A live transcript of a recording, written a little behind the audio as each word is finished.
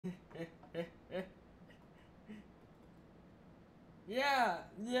Yeah.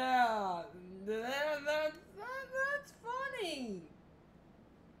 That's funny.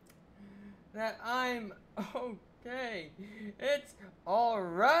 That I'm okay. It's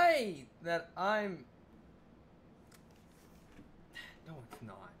alright that I'm. No, it's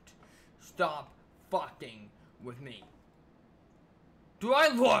not. Stop fucking with me. Do I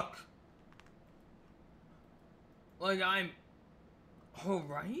look like I'm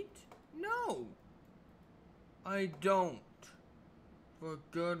alright? No, I don't. For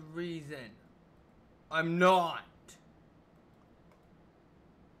good reason. I'm not.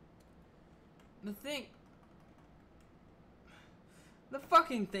 The thing. The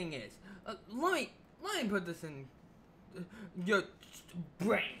fucking thing is. Let me put this in your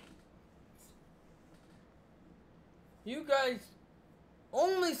brain. You guys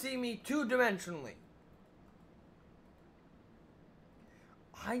only see me two-dimensionally.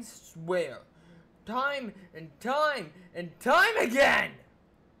 I swear, time and time and time again,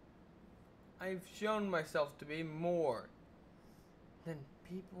 I've shown myself to be more than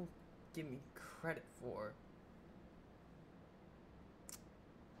people give me credit for.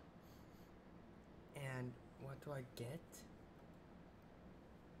 And what do I get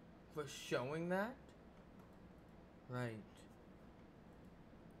for showing that? Right.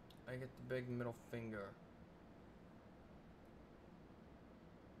 I get the big middle finger.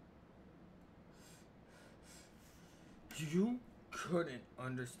 You couldn't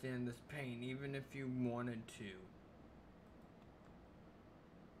understand this pain even if you wanted to.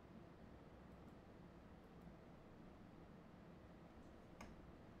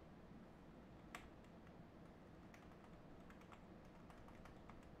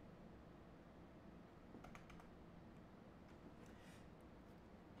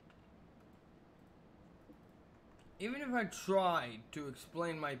 Even if I tried to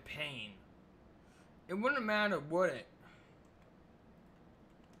explain my pain, it wouldn't matter, would it?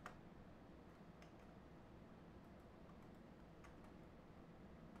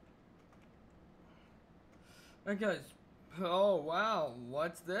 Because, oh wow,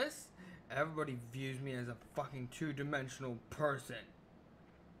 what's this? Everybody views me as a fucking two-dimensional person.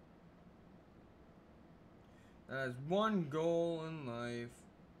 That has one goal in life.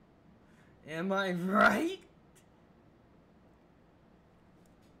 Am I right?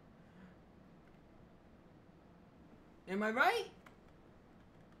 Am I right?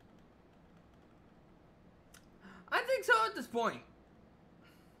 I think so at this point.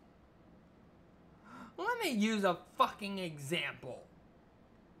 Let me use a fucking example.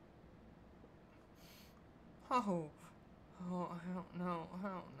 Oh, I don't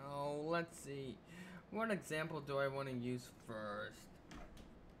know. Let's see. What example do I want to use first?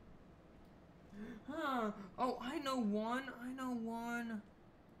 Oh, I know one.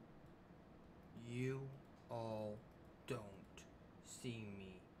 You all don't see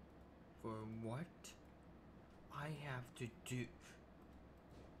me for what I have to do.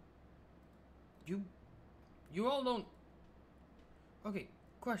 You all don't. Okay,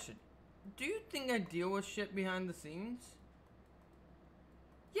 question. Do you think I deal with shit behind the scenes?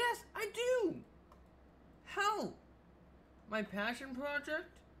 Yes, I do. Hell, my passion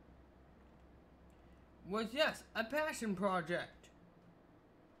project was, yes, a passion project.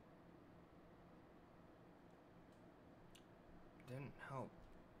 Didn't help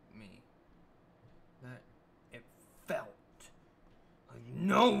me that it felt like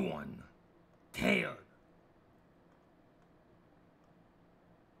no one cared.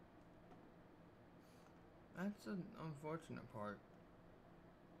 That's an unfortunate part.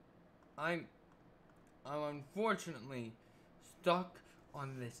 I'm unfortunately stuck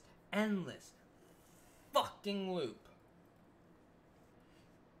on this endless fucking loop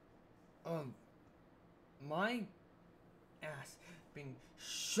of my ass being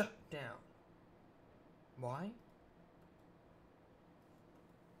shut down. Why?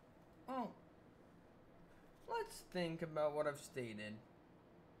 Oh, let's think about what I've stated.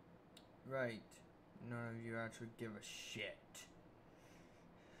 Right. None of you actually give a shit.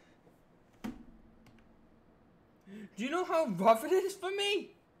 Do you know how rough it is for me?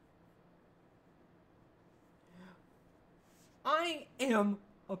 I am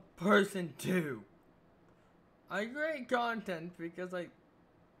a person too. I create content because I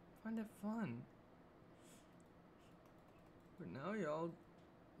find it fun. But now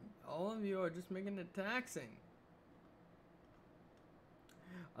all of you are just making it taxing.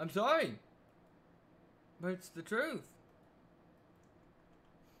 I'm sorry, but it's the truth.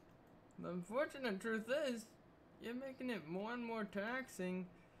 The unfortunate truth is, you're making it more and more taxing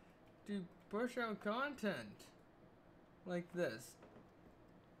to push out content like this.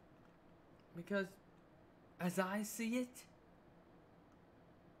 Because, as I see it,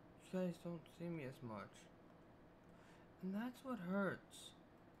 guys don't see me as much. And that's what hurts.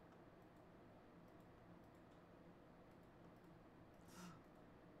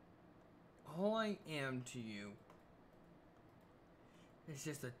 All I am to you is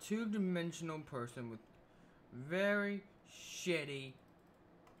just a two-dimensional person with very shitty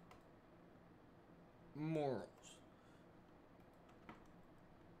morals.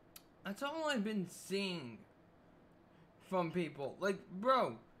 That's all I've been seeing from people. Like,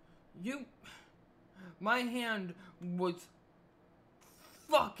 bro, my hand was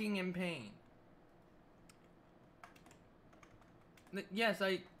fucking in pain. Yes,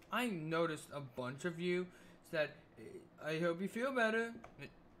 I noticed a bunch of you said, I hope you feel better.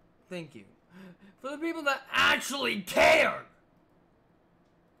 Thank you. For the people that actually care!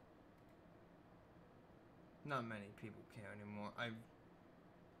 Not many people care anymore. I've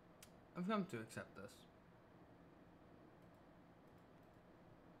come to accept this.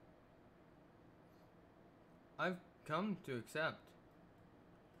 I've come to accept.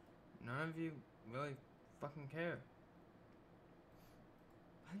 None of you really fucking care.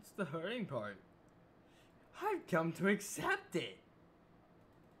 That's the hurting part. I've come to accept it.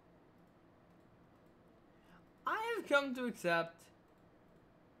 I have come to accept.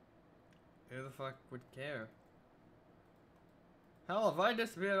 Who the fuck would care? Hell, if I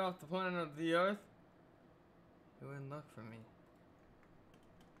disappeared off the planet of the Earth, who would look for me?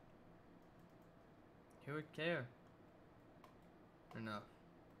 Who would care? Enough.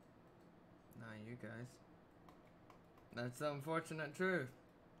 Not you guys. That's the unfortunate truth.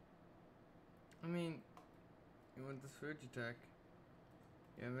 I mean, you want this Fujitech.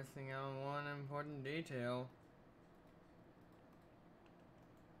 You're missing out on one important detail.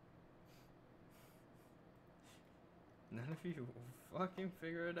 None of you will fucking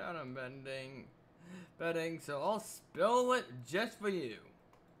figure it out, I'm betting, so I'll spill it just for you.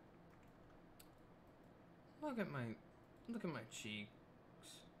 Look at my cheeks.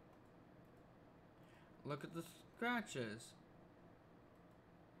 Look at the scratches.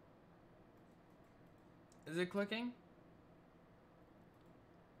 Is it clicking?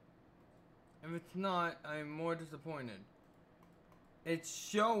 If it's not, I'm more disappointed. It's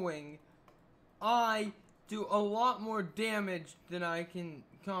showing I do a lot more damage than I can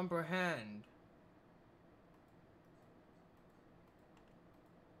comprehend.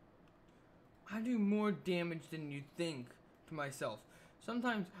 I do more damage than you think to myself.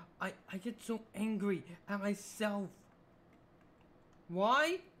 Sometimes I get so angry at myself.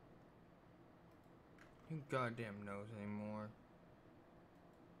 Why? Who goddamn knows anymore?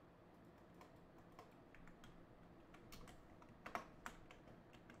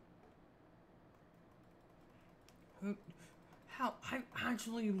 How I've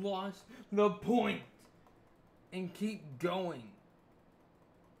actually lost the point and keep going.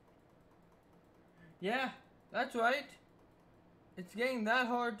 Yeah, that's right. It's getting that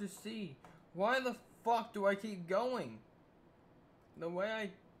hard to see. Why the fuck do I keep going? The way I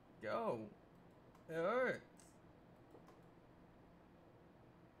go, it hurts.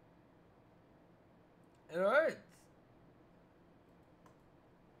 It hurts.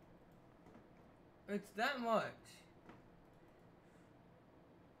 It's that much.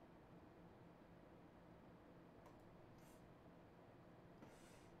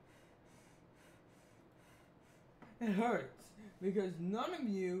 It hurts because none of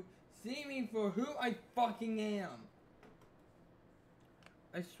you see me for who I fucking am.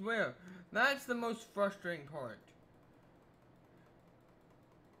 I swear, that's the most frustrating part.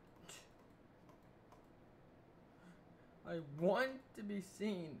 I want to be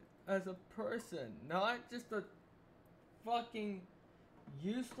seen as a person, not just a fucking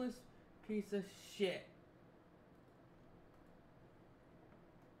useless piece of shit.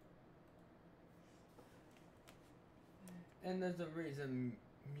 And there's a reason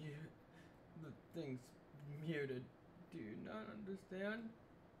the thing's muted. Do you not understand?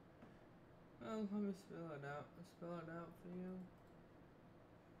 Well, let me spell it out. I'll spell it out for you.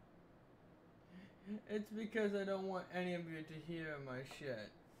 It's because I don't want any of you to hear my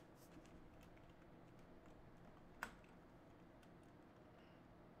shit.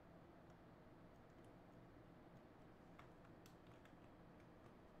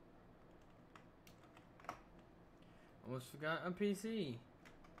 Almost forgot a PC.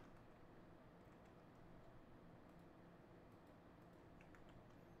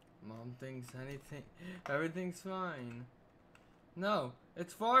 Mom thinks everything's fine. No,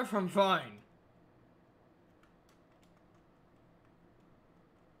 it's far from fine.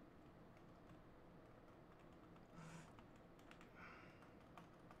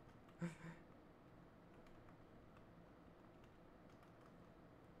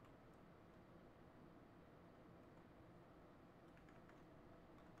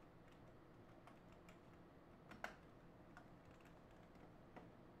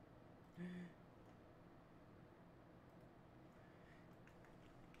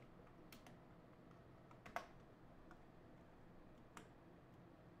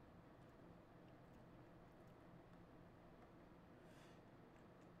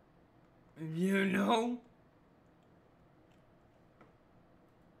 You know?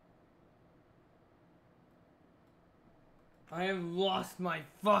 I have lost my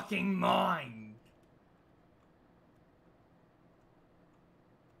fucking mind.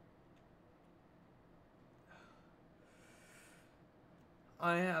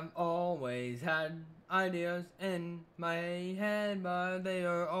 I have always had ideas in my head, but they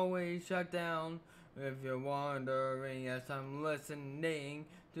are always shut down. If you're wondering, yes, I'm listening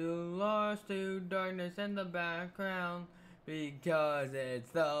to Lost to Darkness in the background, because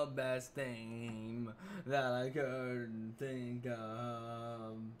it's the best theme that I could think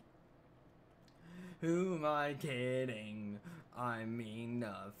of. Who am I kidding? I mean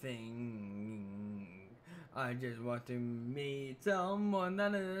nothing. I just want to meet someone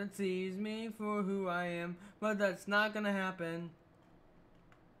that sees me for who I am, but that's not gonna happen.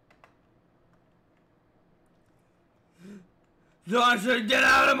 So I should get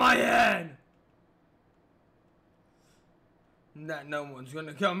out of my head! That no one's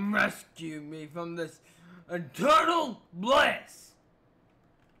gonna come rescue me from this eternal bliss!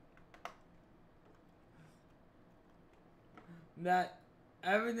 That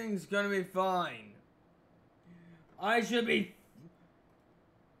everything's gonna be fine. I should be...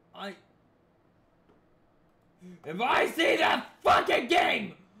 If I see that fucking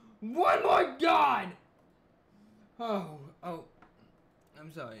game one more god! Oh,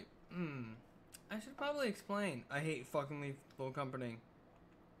 I'm sorry. I should probably explain. I hate fucking Lethal Company.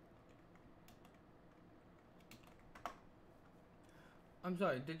 I'm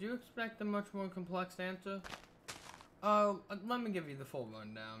sorry, did you expect a much more complex answer? Let me give you the full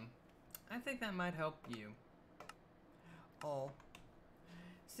rundown. I think that might help you.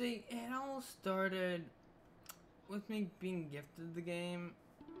 See, it all started with me being gifted the game.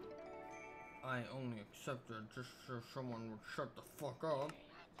 I only accepted just so someone would shut the fuck up.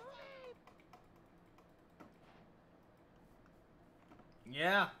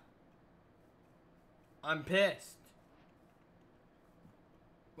 Yeah. I'm pissed.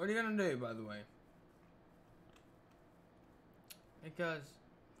 What are you gonna do, by the way? Because,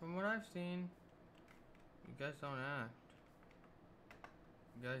 from what I've seen, you guys don't act.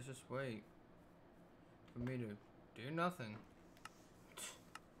 You guys just wait for me to do nothing.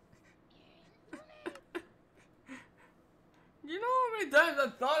 You know how many times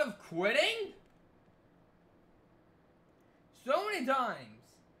I've thought of quitting? So many times.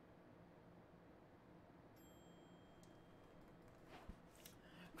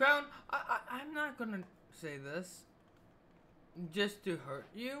 Crown, I'm not gonna say this just to hurt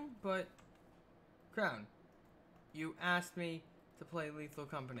you, but Crown, you asked me to play Lethal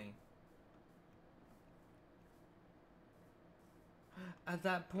Company. At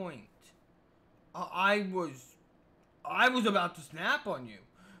that point, I was about to snap on you,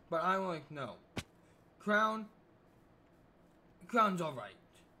 but I'm like, no. Crown's alright.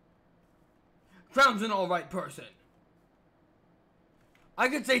 Crown's an alright person. I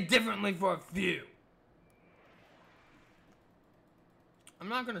could say differently for a few. I'm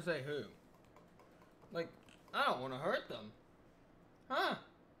not gonna say who. Like, I don't want to hurt them. Huh?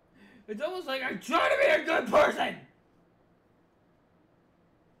 It's almost like I try to be a good person!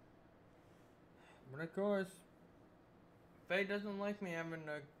 But of course, fate doesn't like me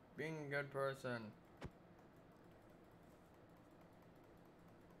being a good person.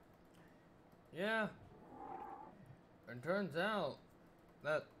 Yeah. It turns out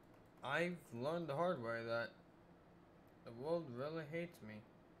that I've learned the hard way that the world really hates me.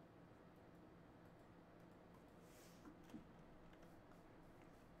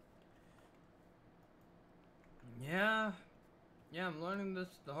 Yeah, I'm learning this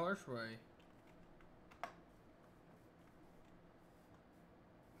the harsh way.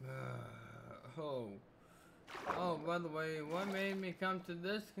 Oh, by the way, what made me come to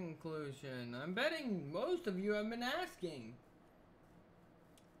this conclusion? I'm betting most of you have been asking.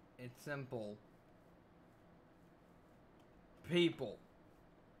 It's simple. People.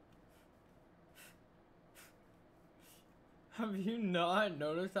 Have you not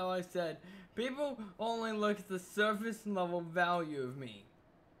noticed how I said people only look at the surface level value of me?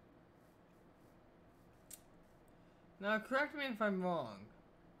 Now, correct me if I'm wrong,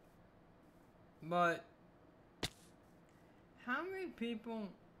 but how many people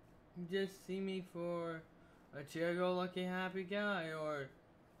just see me for a cheer-go-lucky happy guy, or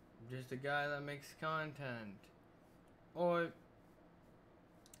just a guy that makes content, or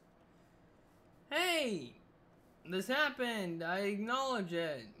hey, this happened, I acknowledge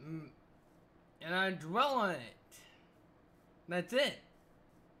it, and I dwell on it. That's it.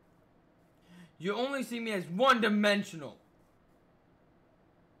 You only see me as one-dimensional.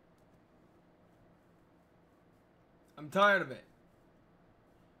 I'm tired of it.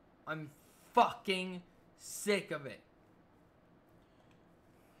 I'm fucking sick of it.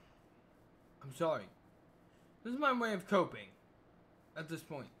 I'm sorry. This is my way of coping at this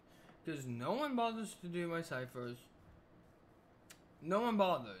point. Because no one bothers to do my ciphers. No one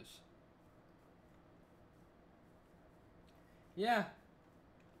bothers. Yeah.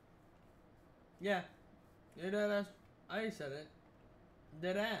 Yeah. You're dead ass. I said it.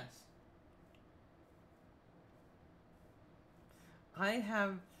 Dead ass. I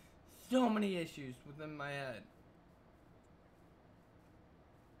have so many issues within my head.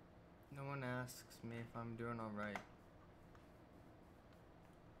 No one asks me if I'm doing alright.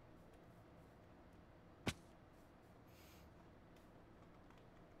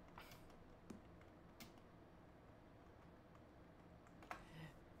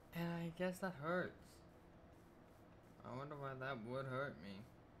 And I guess that hurts. I wonder why that would hurt me.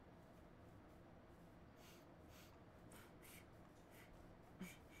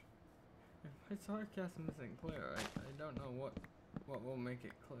 If my sarcasm isn't clear, I don't know what will make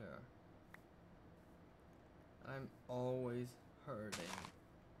it clear. I'm always hurting.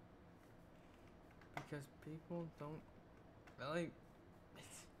 Because people don't really...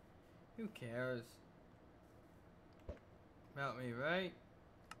 Who cares about me, right?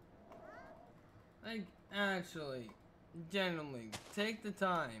 Like, actually, genuinely, take the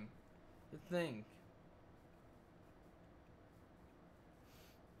time to think.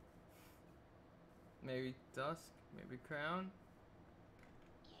 Maybe dusk, maybe crown.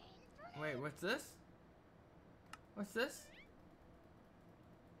 Wait, what's this? What's this?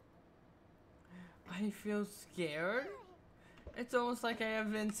 I feel scared? It's almost like I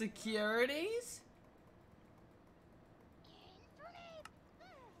have insecurities?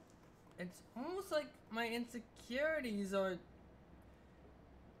 It's almost like my insecurities are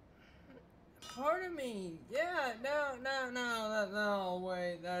part of me. Yeah, no,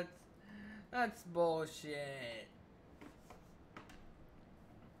 wait, that's bullshit.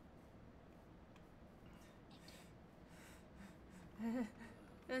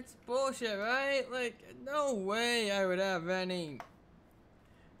 That's bullshit, right? Like, no way I would have any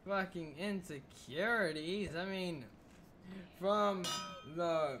fucking insecurities. I mean, from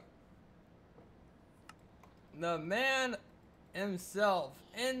the man himself,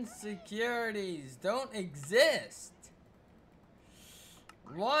 insecurities don't exist.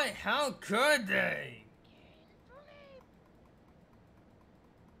 Why? How could they?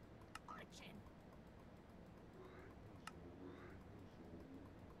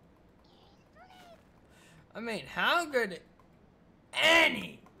 I mean, how could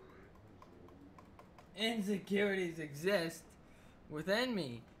any insecurities exist within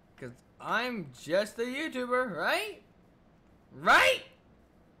me? Because I'm just a YouTuber, right? Right?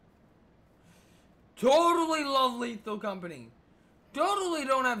 Totally love Lethal Company. Totally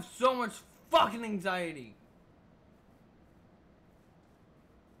don't have so much fucking anxiety.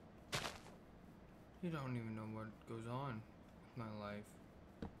 You don't even know what goes on with my life.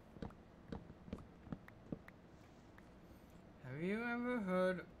 Have you ever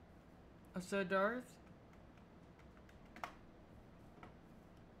heard of Sir Darth?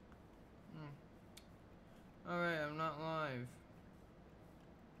 Alright, I'm not live.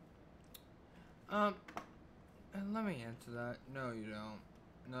 Let me answer that. No, you don't.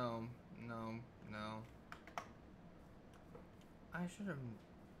 No. I should have...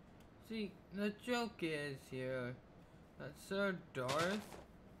 See, the joke is here that Sir Darth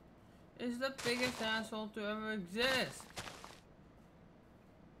is the biggest asshole to ever exist.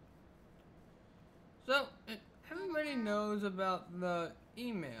 So, everybody knows about the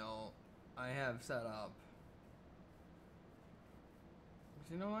email I have set up.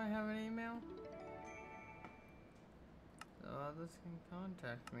 Do you know I have an email? So others can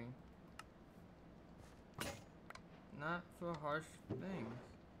contact me. Not for harsh things,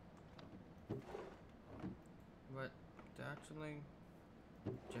 but to actually,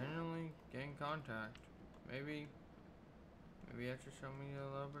 genuinely get in contact. Maybe that should show me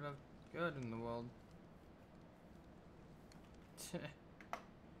a little bit of good in the world.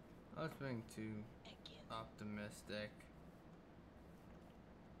 I was being too optimistic.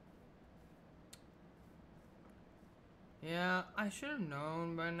 Yeah, I should have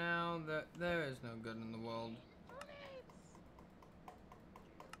known by now that there is no good in the world.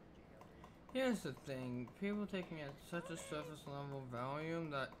 Here's the thing, people take me at such a surface level volume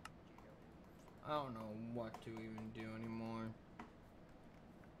that I don't know what to even do anymore.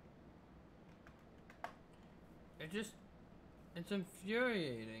 It's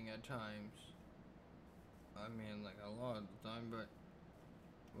infuriating at times. I mean, like a lot of the time, but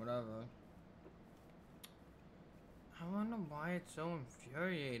whatever. I wonder why it's so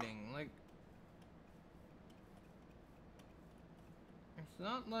infuriating. Like, it's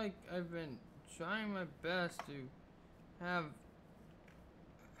not like I've been trying my best to have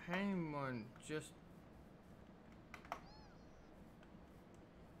anyone just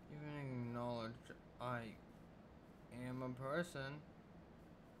even acknowledge I am a person.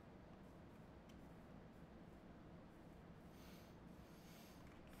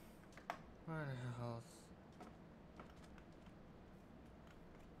 What else?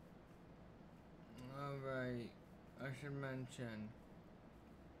 Alright, I should mention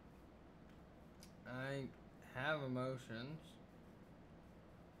I have emotions,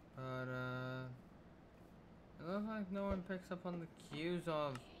 but it looks like no one picks up on the cues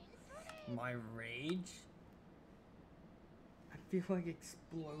of my rage. I feel like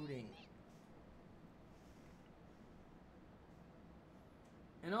exploding.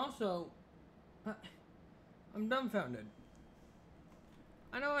 And also, I'm dumbfounded.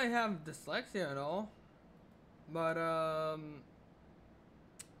 I know I have dyslexia and all, but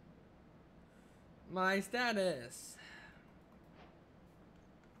my status.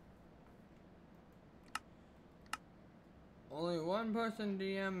 Only one person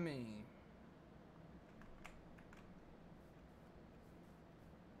DM me.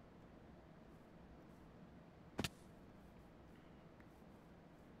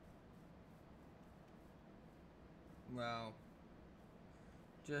 Wow.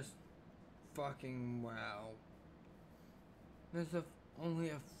 Just fucking wow. There's only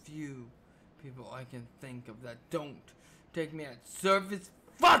a few people I can think of that don't take me at surface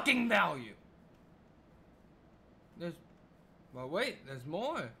fucking value. Well, wait, there's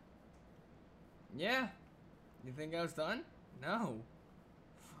more. Yeah. You think I was done? No.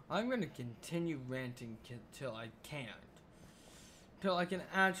 I'm gonna continue ranting till I can't. Till I can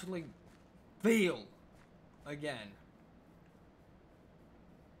actually feel again.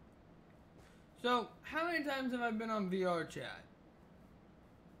 So, how many times have I been on VR chat?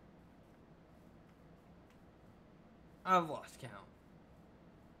 I've lost count.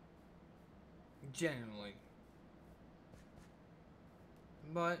 Genuinely.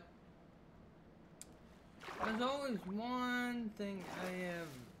 But there's always one thing I have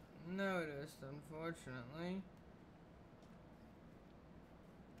noticed, unfortunately.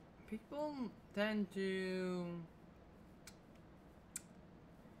 People tend to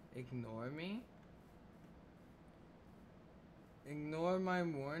ignore me. Ignore my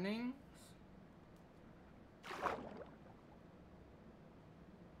warnings.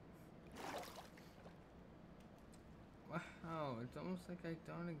 Wow, it's almost like I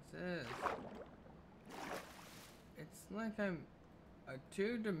don't exist. It's like I'm a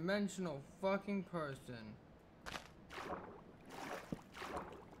two-dimensional fucking person.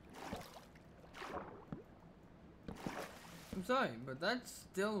 I'm sorry, but that's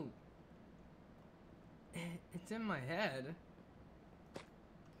still... It's in my head.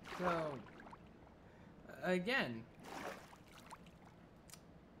 So... Again...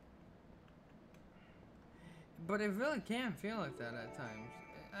 But it really can feel like that at times.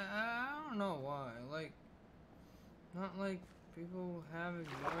 I don't know why. Like, not like people have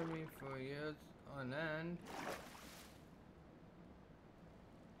ignored me for years on end.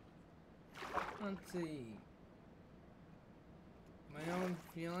 Let's see. My own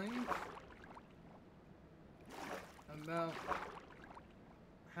feelings about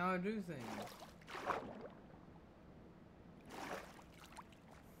how I do things.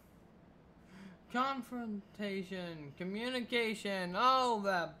 Confrontation, communication, all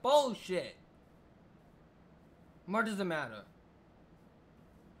that bullshit. What does it matter?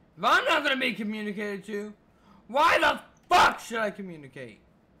 If I'm not gonna be communicated to, why the fuck should I communicate?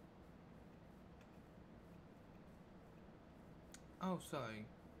 Oh, sorry.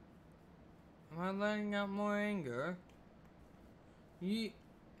 Am I letting out more anger?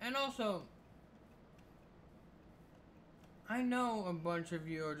 And also, I know a bunch of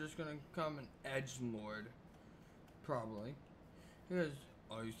you are just gonna come and edgelord. Probably. Because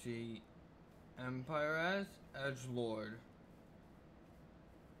I see Empire as edgelord.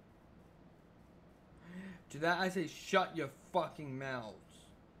 To that I say shut your fucking mouths.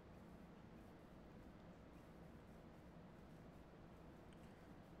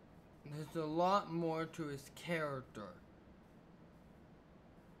 There's a lot more to his character.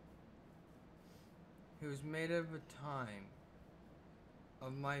 He was made of a time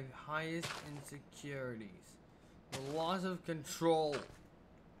of my highest insecurities. The loss of control.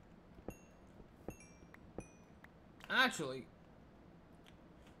 Actually,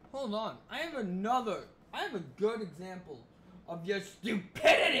 hold on. I have a good example of your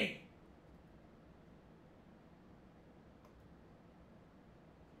stupidity.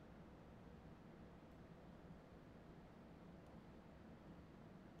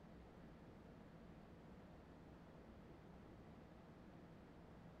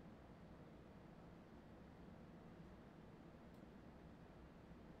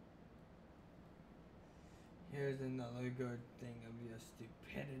 Here's another good thing of your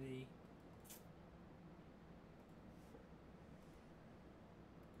stupidity.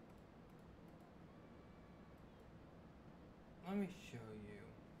 Let me show you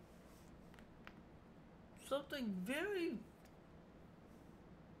something very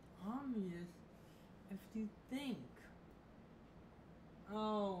obvious if you think.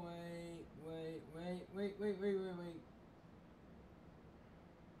 Oh, wait.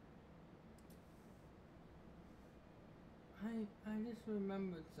 I just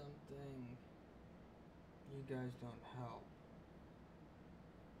remembered something. You guys don't help.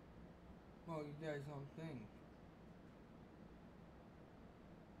 Well, you guys don't think.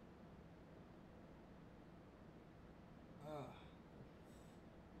 Ugh.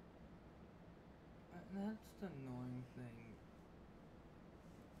 That's the annoying thing.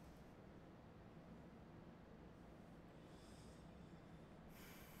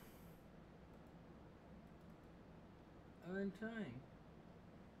 I've been trying.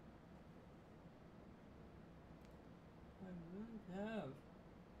 I really have.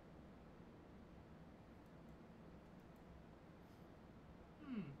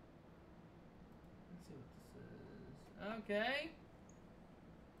 Let's see what this is. Okay.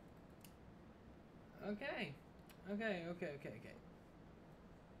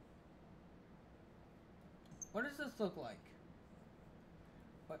 What does this look like?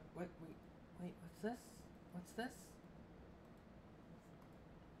 Wait, what's this? What's this?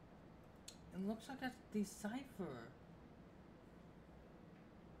 It looks like a decipher.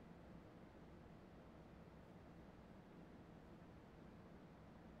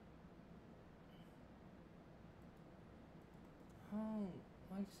 Oh,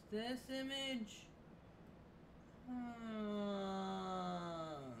 what's this image?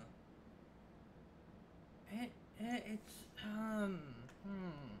 It's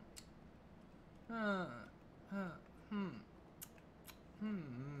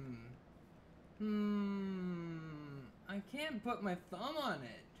I can't put my thumb on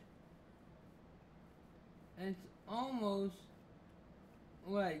it. It's almost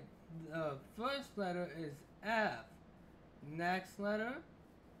like the first letter is F. Next letter,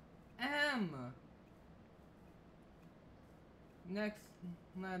 M. Next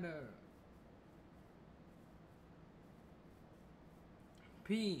letter,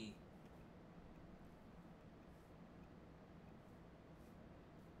 P.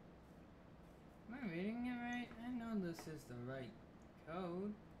 Am I reading it right? I know this is the right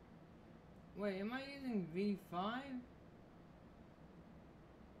code. Wait, am I using V5?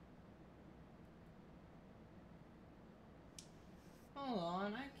 Hold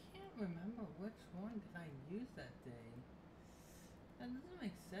on, I can't remember which one did I use that day. That doesn't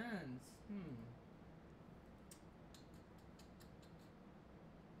make sense.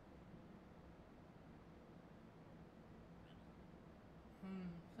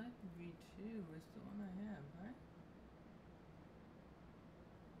 Type V2 is the one I have, right?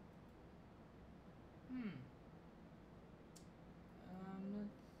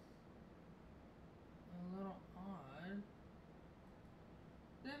 That's a little odd.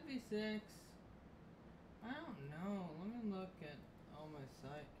 That V6. I don't know. Let me look at all my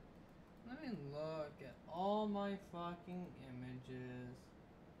site. Let me look at all my fucking images.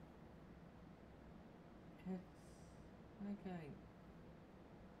 It's okay.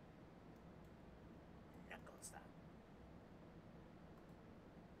 Knuckles that.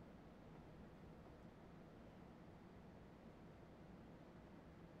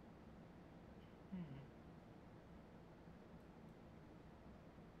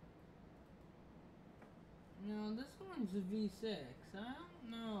 No, this one's a V6. I don't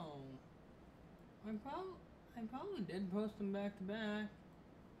know. I probably did post them back to back.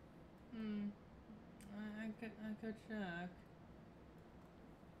 I could check.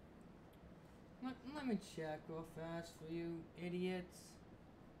 Let me check real fast for you idiots.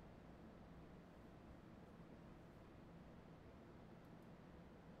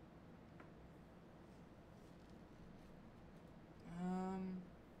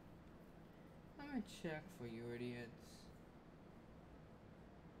 Let me check for you idiots.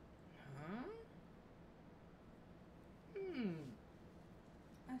 Huh?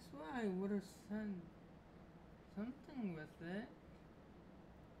 I swear I would have sent something with it.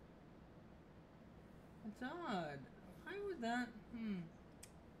 It's odd. Why would that?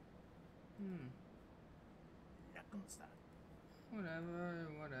 Knuckles that. Whatever.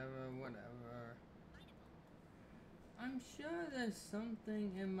 I'm sure there's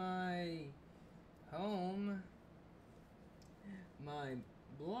something in my home, my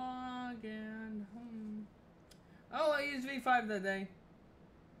blog, and home. Oh, I used V5 that day.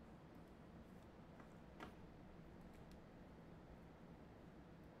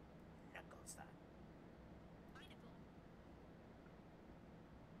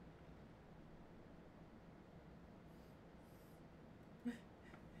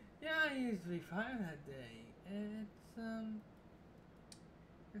 Yeah, I usually fine that day.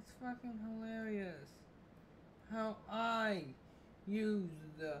 It's fucking hilarious how I use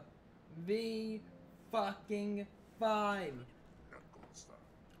the V fucking 5.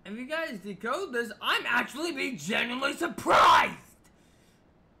 If you guys decode this, I'm actually being genuinely surprised!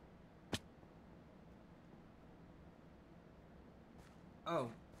 Oh,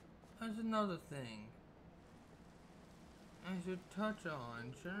 there's another thing I should touch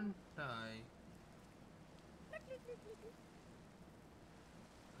on, shouldn't I?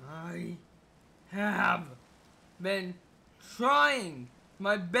 I have been trying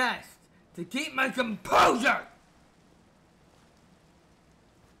my best to keep my composure!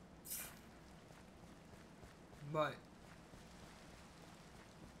 But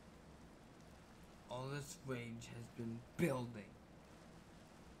all this rage has been building.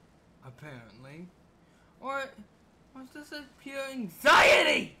 Apparently. Or was this a pure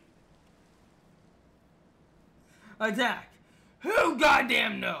anxiety? Attack! Who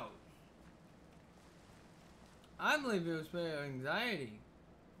goddamn knows? I believe it was pure anxiety.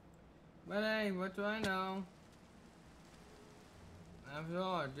 But hey, what do I know? After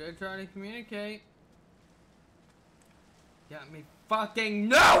all, I did try to communicate. Got me fucking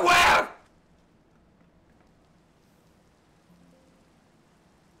nowhere!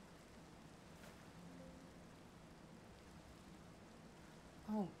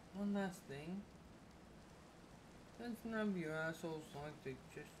 Oh, one last thing. Since none of you assholes like to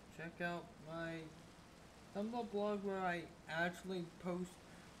just check out my Tumblr blog where I actually post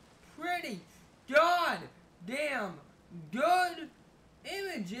pretty goddamn good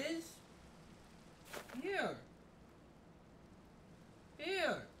images. Here.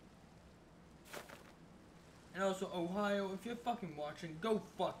 And also, Ohio, if you're fucking watching, go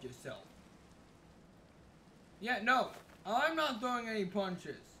fuck yourself. Yeah, no, I'm not throwing any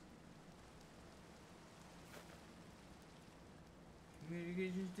punches.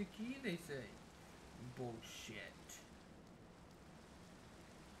 Communication's the key, they say. Bullshit.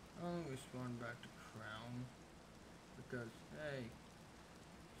 I'll respond back to Crown. Because, hey,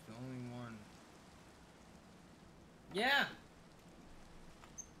 he's the only one. Yeah!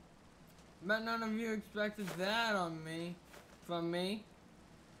 But none of you expected that on me. From me.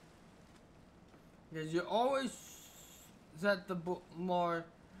 Because you always set the bar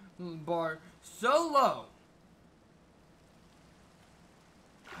so low.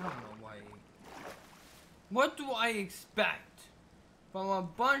 I don't know why. What do I expect from a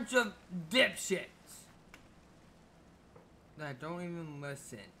bunch of dipshits that don't even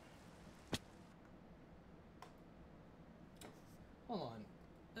listen? Hold on.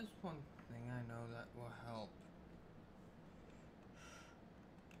 There's one thing I know that will help.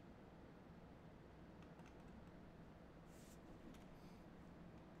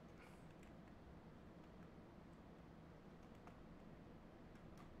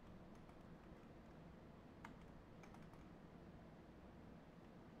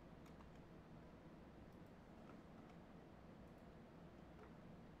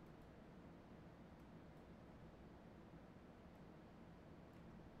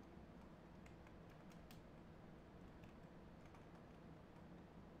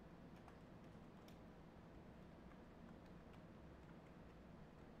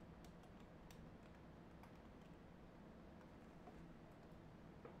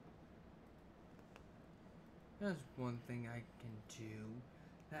 There's one thing I can do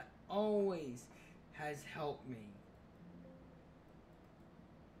that always has helped me.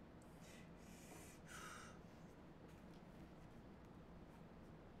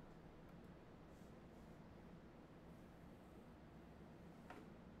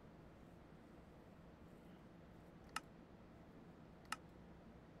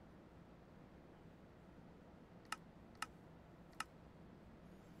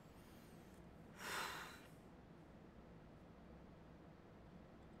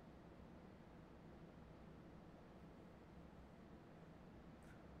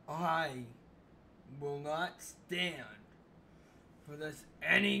 I will not stand for this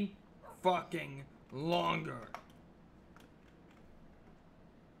any fucking longer.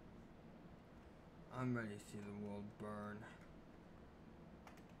 I'm ready to see the world burn.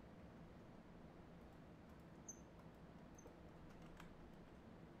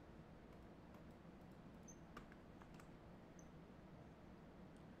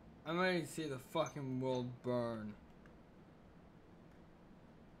 I'm ready to see the fucking world burn.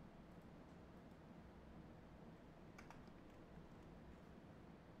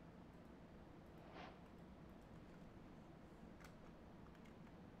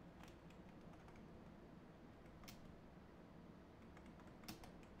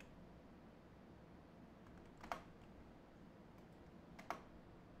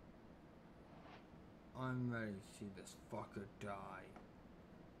 I'm ready to see this fucker die.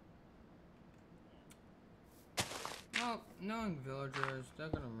 Well, knowing villagers, they're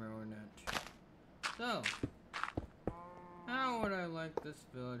gonna ruin it. So, how would I like this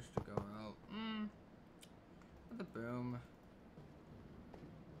village to go out? With a boom.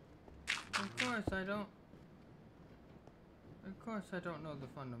 Of course I don't know the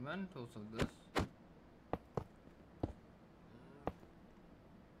fundamentals of this.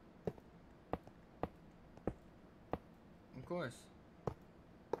 Of course.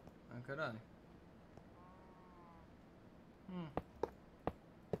 How could I?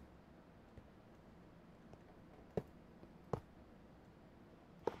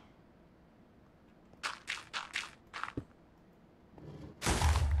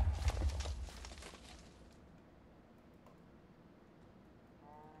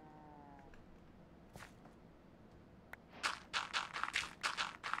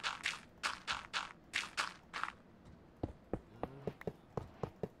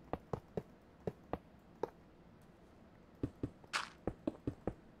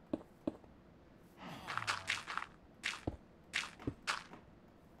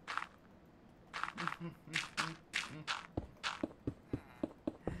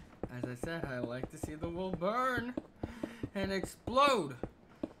 As I said, I like to see the wool burn and explode.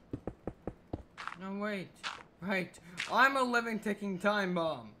 No, wait. Right. I'm a living ticking time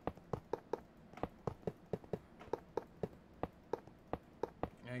bomb.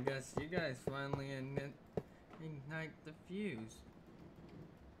 I guess you guys finally ignite the fuse.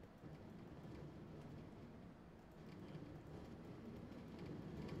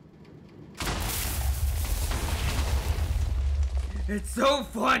 It's so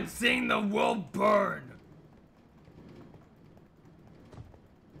fun seeing the wool burn!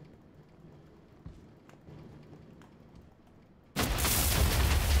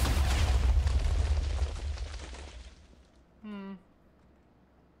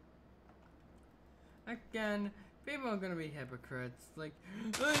 Again, people are gonna be hypocrites. Like,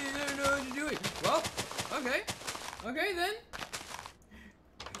 oh, you don't know how to do it. Well, okay. Okay then.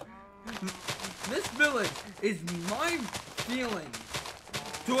 This village is my feeling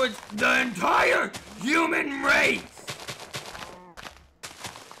towards the entire human race.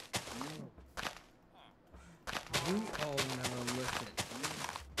 You all never listen.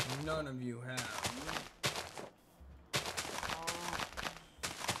 None of you have.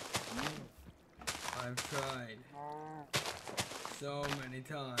 I've tried so many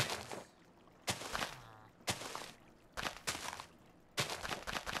times.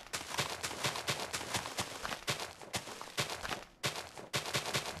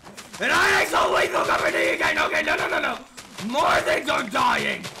 And I ain't so lethal company again! Okay, no! More things are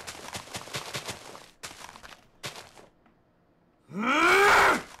dying!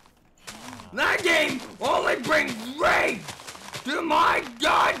 That game only brings rage to my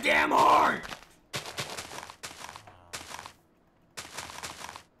goddamn heart!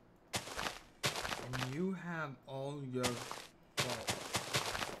 And you have all your fault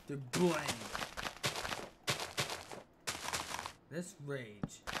to blame. This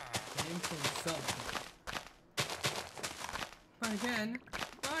rage came from something. But again,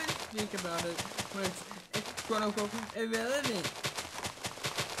 why speak about it when it's quote-unquote irrelevant?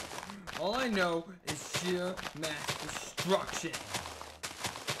 All I know is sheer mass destruction.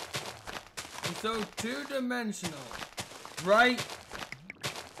 I'm so two-dimensional, right?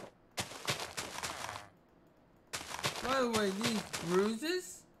 By the way, these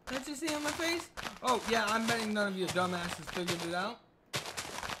bruises that you see on my face? Oh, yeah, I'm betting none of you dumbasses figured it out.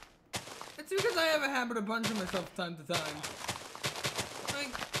 It's because I have a habit of punching myself time to time.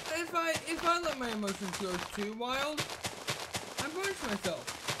 Like, if I let my emotions go too wild, I punch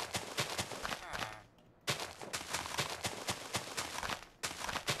myself.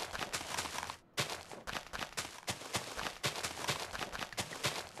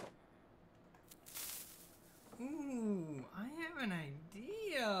 Ooh, I have an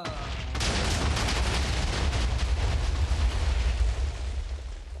idea.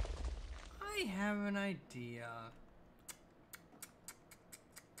 I have an idea.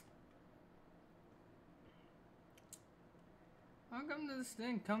 How come this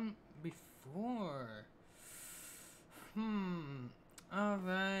didn't come before?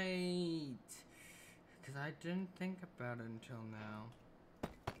 Alright. Because I didn't think about it until now.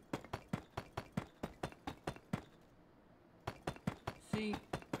 See,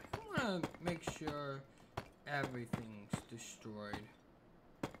 I want to make sure everything's destroyed.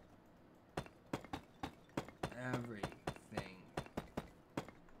 Everything.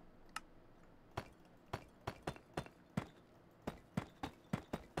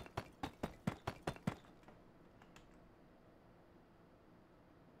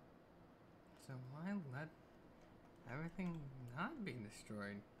 So why let everything not be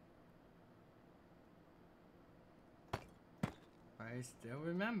destroyed? I still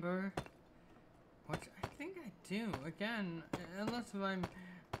remember. Which I think I do. Again, unless if I'm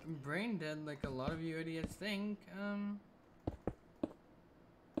brain dead like a lot of you idiots think,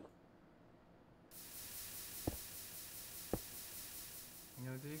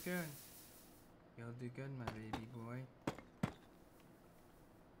 you'll do good. You'll do good, my baby boy.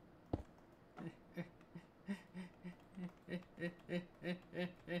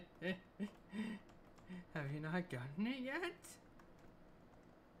 Have you not gotten it yet?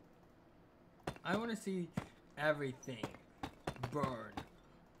 I want to see everything burn,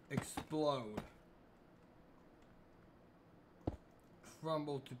 explode,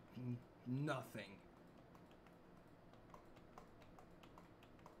 crumble to nothing.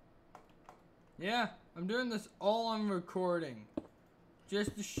 Yeah, I'm doing this all on recording,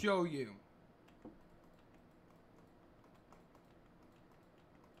 just to show you.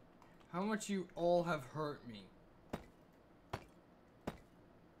 How much you all have hurt me.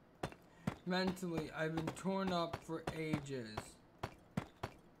 Mentally, I've been torn up for ages.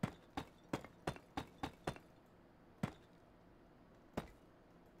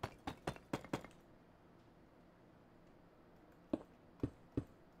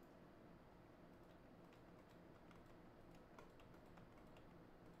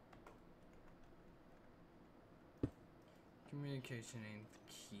 Communication ain't the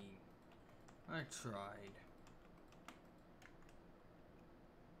key. I tried.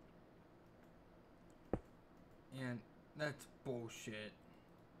 And that's bullshit.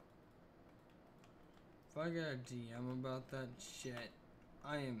 If I get a DM about that shit,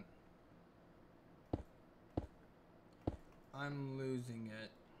 I'm losing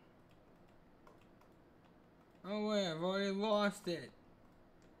it. Oh wait, I've already lost it.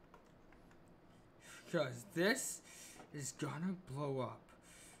 Because this is gonna blow up.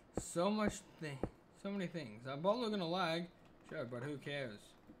 So many things. I'm probably gonna lag. Sure, but who cares?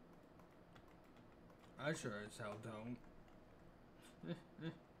 I sure as hell don't.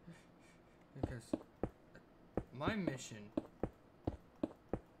 Because my mission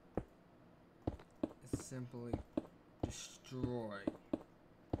is simply destroy.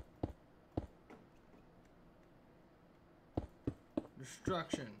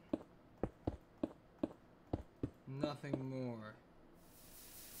 Destruction. Nothing more.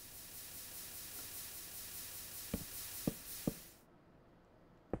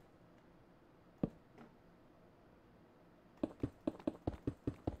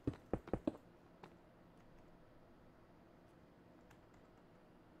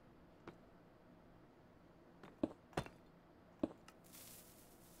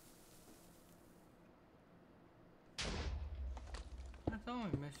 That's all my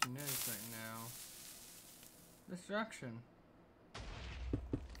mission is right now. Destruction.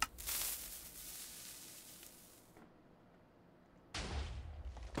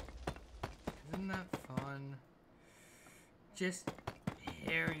 Isn't that fun? Just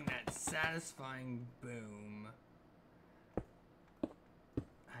hearing that satisfying boom.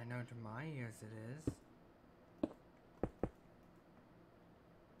 I know to my ears it is.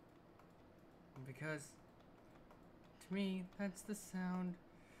 Because to me, that's the sound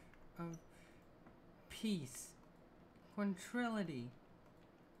of peace, tranquility.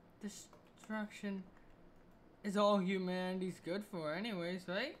 Destruction is all humanity's good for anyways,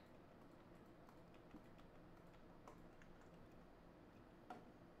 right?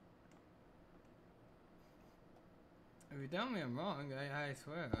 If you tell me I'm wrong, I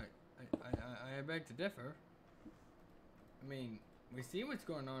swear, I beg to differ. I mean, we see what's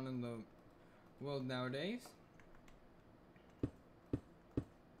going on in the world nowadays.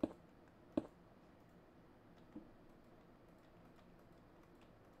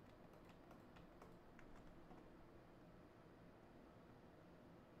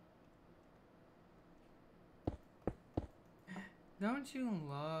 Don't you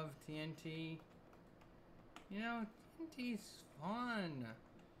love TNT? You know, TNT's fun.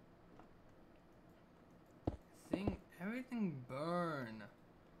 Seeing everything burn.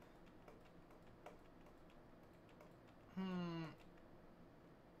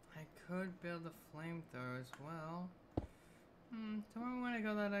 I could build a flamethrower as well. Do I want to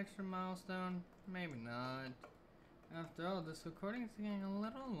go that extra milestone? Maybe not. After all, this recording is getting a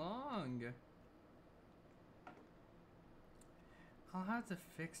little long. I'll have to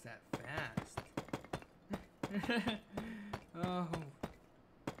fix that fast. Oh,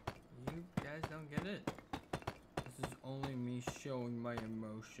 you guys don't get it. This is only me showing my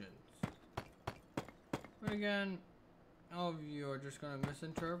emotions. But again, all of you are just gonna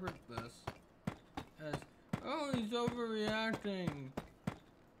misinterpret this. as, oh, he's overreacting.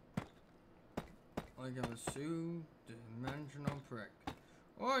 Like I'm a two-dimensional prick.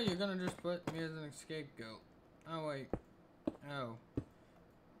 Or you're gonna just put me as an scapegoat. Oh wait. Oh.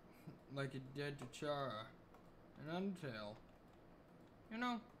 Like you did to Chara. And Undertale. You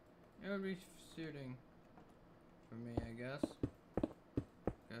know, it would be suiting for me, I guess.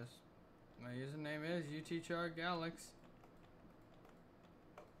 Because my username is UTCharGalax.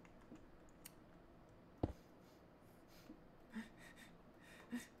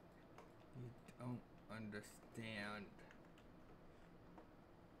 You don't understand.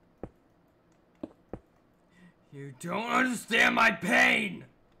 You don't understand my pain!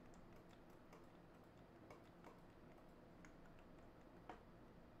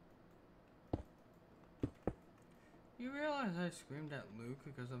 You realize I screamed at Luke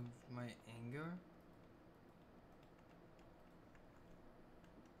because of my anger?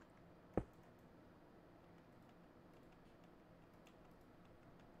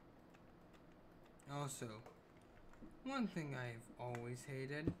 Also, one thing I've always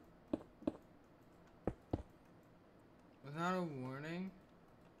hated, without a warning,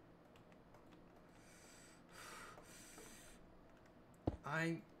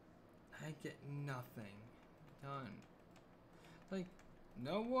 I get nothing done. Like,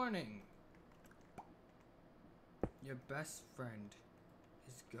 no warning. Your best friend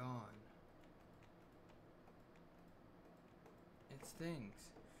is gone. It stings.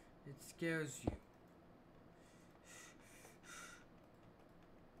 It scares you.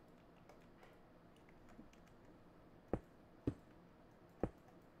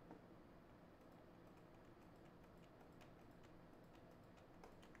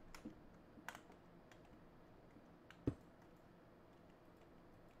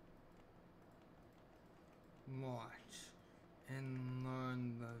 Watch and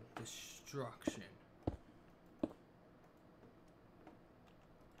learn the destruction.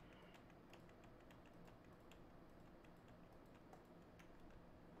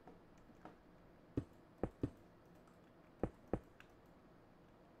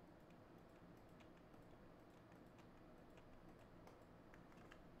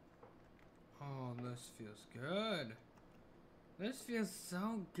 Oh, this feels good. This feels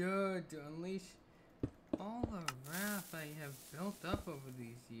so good to unleash all the wrath I have built up over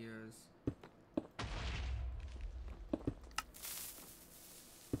these years.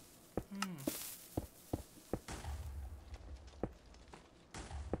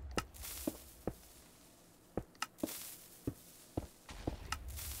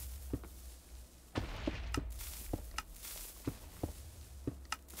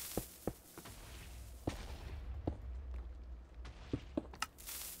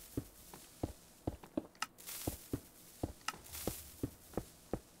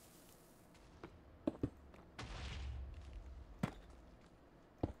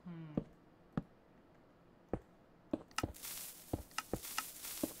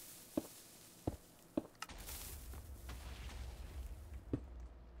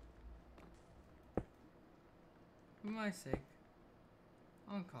 For my sake,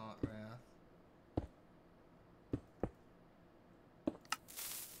 I'll call it wrath.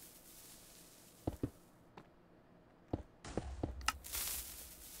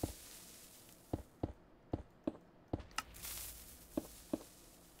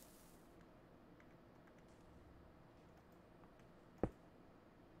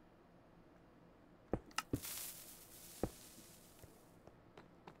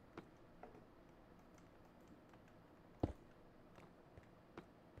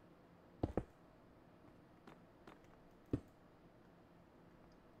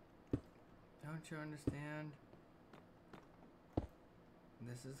 Don't you understand?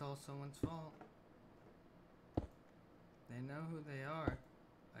 This is all someone's fault. They know who they are,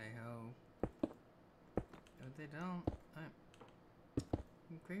 I hope. If they don't, I'm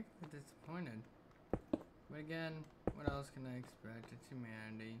gratefully disappointed. But again, what else can I expect? It's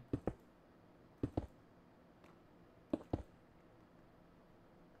humanity.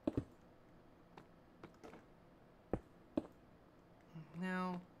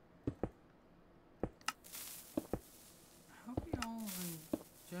 Now, I hope you all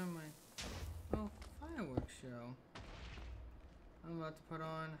enjoy my fireworks show I'm about to put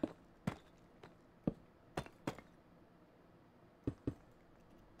on.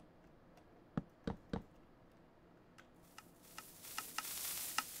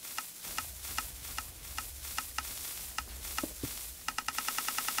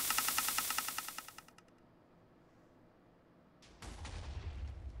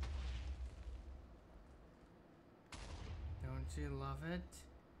 Don't you love it?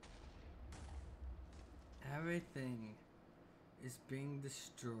 Everything is being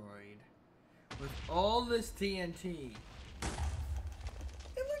destroyed with all this TNT.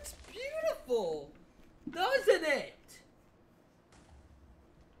 It looks beautiful, doesn't it?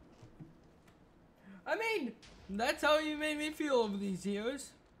 I mean, that's how you made me feel over these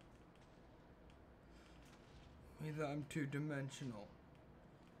years. Either I'm two-dimensional.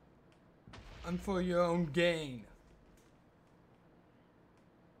 I'm for your own gain.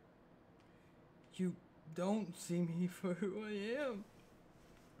 You don't see me for who I am.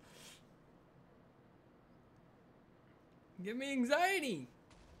 Give me anxiety.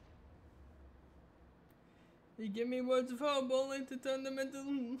 You give me words of hope only to turn them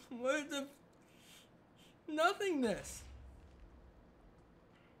into words of nothingness.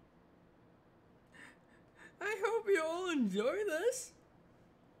 I hope you all enjoy this.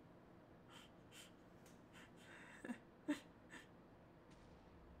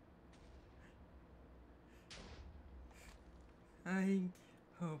 I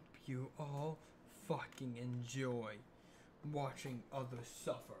hope you all fucking enjoy watching others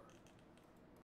suffer.